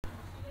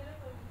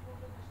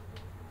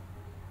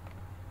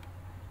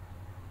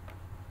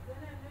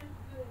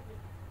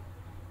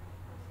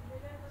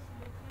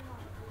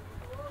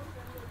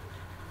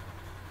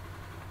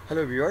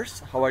Hello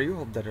viewers, how are you?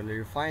 Hope that all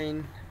are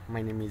fine.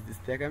 My name is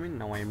Istiyak Amin.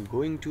 Now I am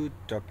going to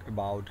talk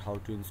about how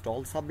to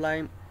install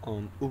Sublime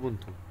on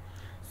Ubuntu.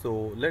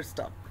 So let's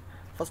start.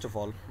 First of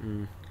all,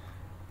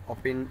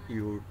 open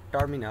your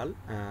terminal.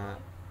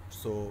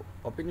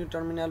 Open your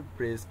terminal,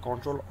 press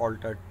Ctrl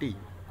Alt T,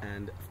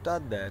 and after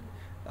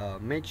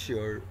that, make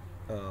sure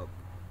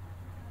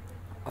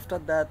after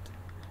that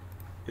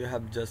you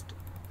have just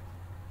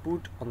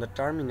put on the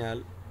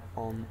terminal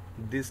on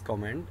this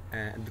command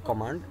and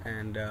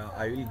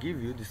I will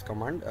give you this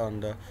command on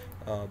the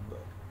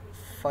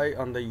file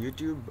on the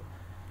YouTube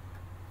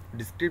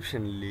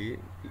description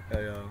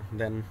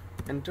then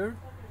enter,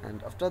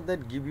 and after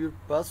that give your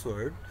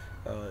password,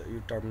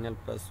 your terminal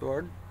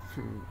password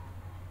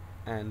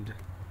and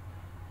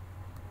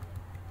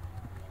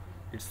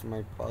it's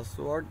my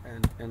password,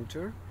 and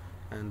enter,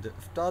 and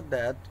after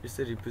that it's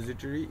a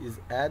repository is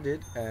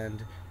added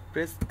and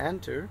press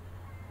enter,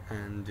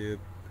 and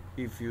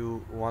if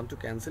you want to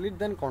cancel it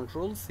then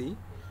Ctrl C.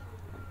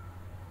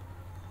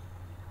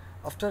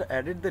 After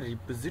added the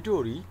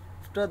repository,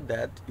 after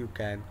that you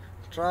can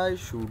try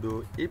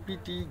sudo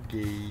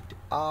apt-get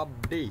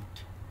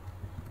update.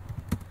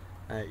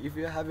 If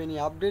you have any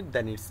update,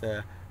 then it's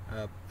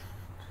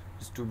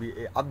to be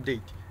a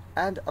update,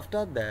 and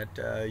after that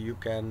you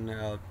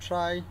can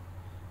try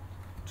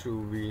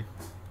to be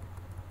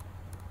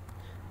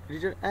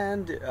reader,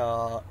 and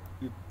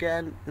you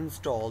can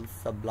install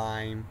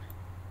Sublime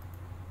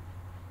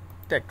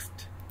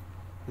text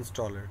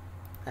installer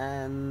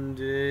and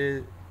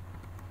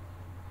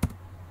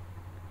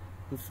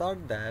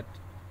insert that.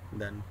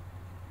 Then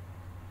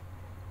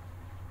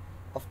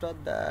after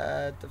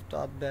that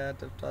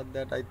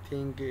I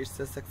think it's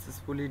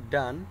successfully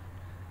done,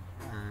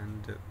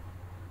 and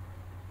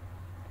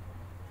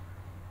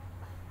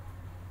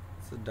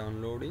it's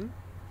downloading.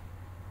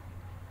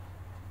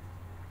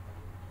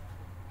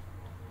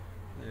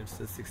 It's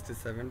a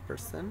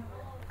 67%,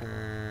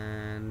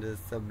 and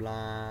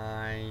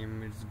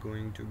Sublime is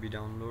going to be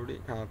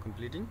downloading,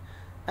 completing,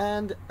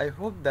 and I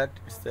hope that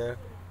it's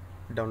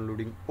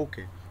downloading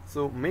okay.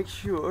 So make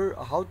sure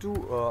how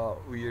to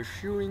we are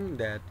showing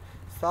that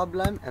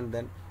Sublime and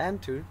then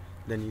enter,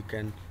 then you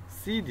can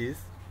see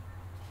this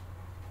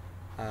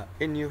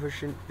a new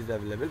version is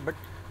available, but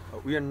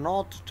we are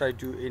not try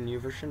to a new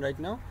version right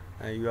now.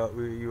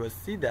 You will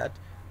see that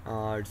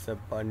it's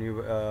a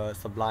new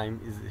Sublime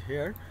is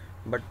here,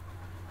 but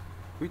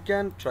we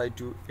can try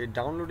to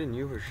download a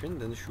new version.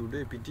 Then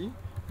sudo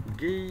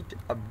apt-get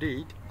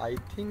update. I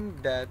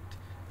think that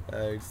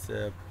it's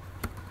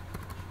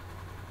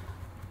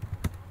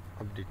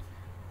update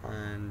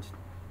and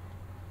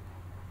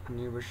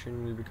new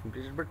version will be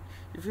completed, but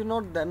if you're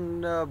not,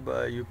 then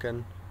you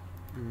can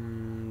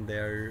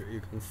there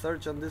you can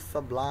search on this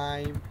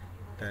Sublime,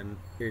 then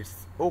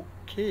it's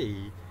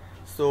okay.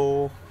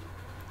 So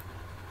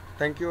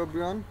thank you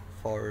everyone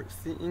for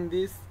seeing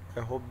this.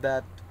 I hope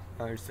that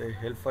it's a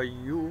help for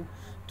you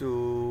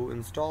to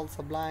install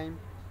Sublime.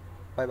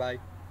 Bye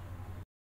bye.